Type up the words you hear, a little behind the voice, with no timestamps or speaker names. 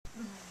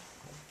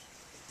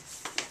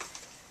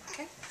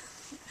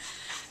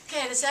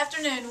this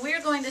afternoon we're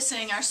going to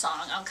sing our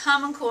song on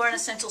Common Core and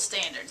Essential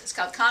Standards. It's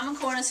called Common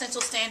Core and Essential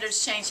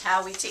Standards Change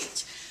How We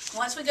Teach.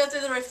 Once we go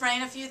through the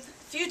refrain a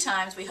few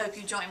times, we hope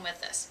you join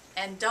with us.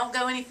 And don't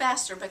go any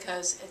faster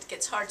because it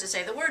gets hard to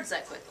say the words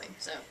that quickly.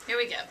 So here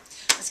we go.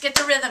 Let's get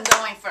the rhythm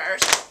going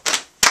first.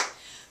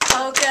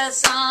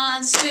 Focus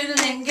on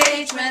student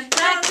engagement,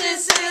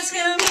 practices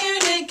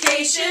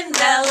communication,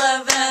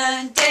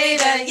 relevant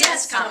data,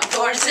 yes, Common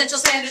Core and Essential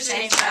Standards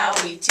change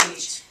how we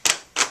teach.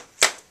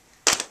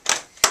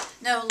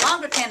 No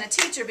longer can a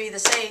teacher be the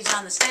sage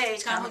on the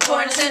stage. Common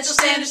Core and Essential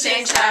Standards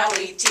change how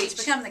we teach.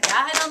 Become the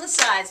guide on the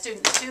side,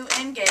 students to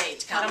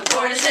engage. Common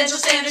Core and Essential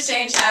Standards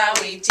change how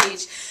we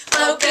teach.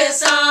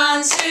 Focus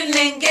on student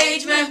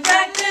engagement,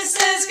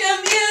 practices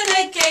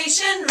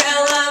communication,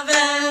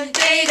 relevant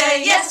data,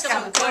 yes,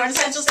 Common Core and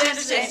Essential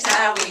Standards change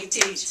how we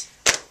teach.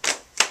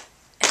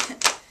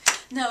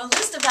 No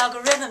list of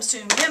algorithms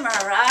to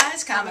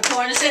memorize. Common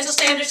Core and Essential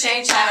Standards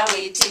change how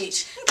we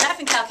teach.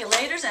 Graphing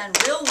calculators and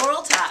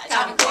real-world ties.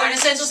 Common Core and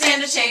Essential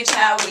Standards change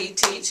how we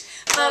teach.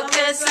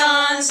 Focus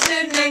on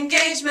student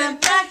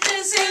engagement,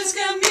 practices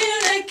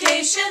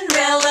communication,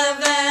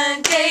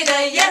 relevant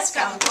data, yes,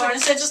 Common Core and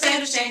Essential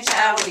Standards change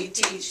how we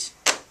teach.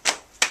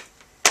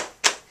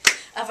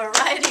 A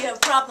variety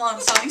of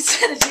problem-solving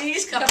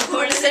strategies. Common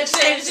Core and Essential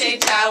Standards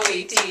change how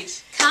we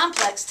teach.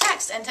 Complex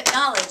text and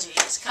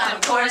technologies.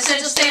 Common Core and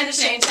Essential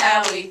Standards change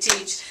how we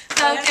teach.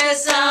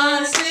 Focus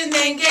on student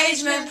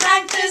engagement,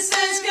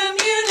 practices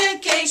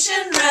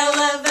communication,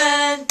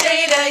 relevant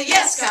data,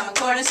 yes, Common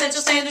Core and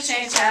Essential Standards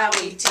change how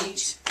we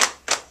teach.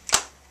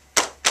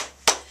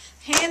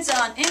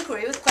 Hands-on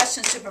inquiry with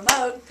questions to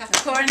promote. Common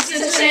Core and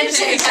Essential Standards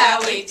change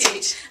how we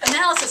teach.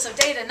 Analysis of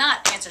data,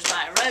 not answers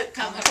by rote.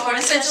 Common Core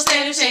and Essential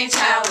Standards change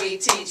how we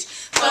teach.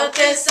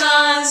 Focus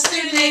on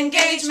student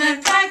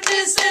engagement,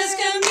 practices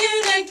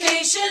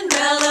communication,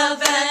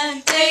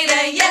 relevant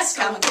data, yes,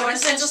 Common Core and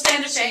Essential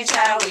Standards change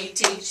how we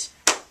teach.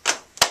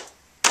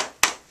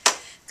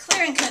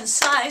 Clear and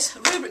concise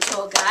rubric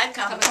tool guide.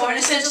 Common Core and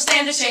Essential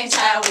Standards change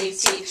how we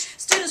teach.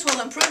 Students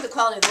will improve the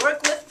quality of the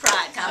work with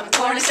pride. Common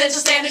Core and Essential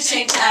Standards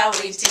change how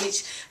we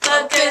teach.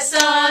 Focus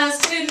on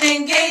student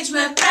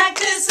engagement,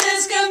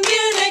 practices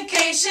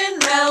communication,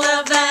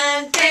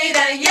 relevant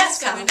data,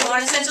 yes, Common Core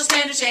and Essential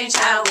Standards change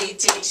how we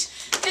teach.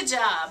 Good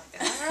job.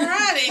 All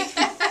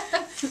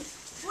righty.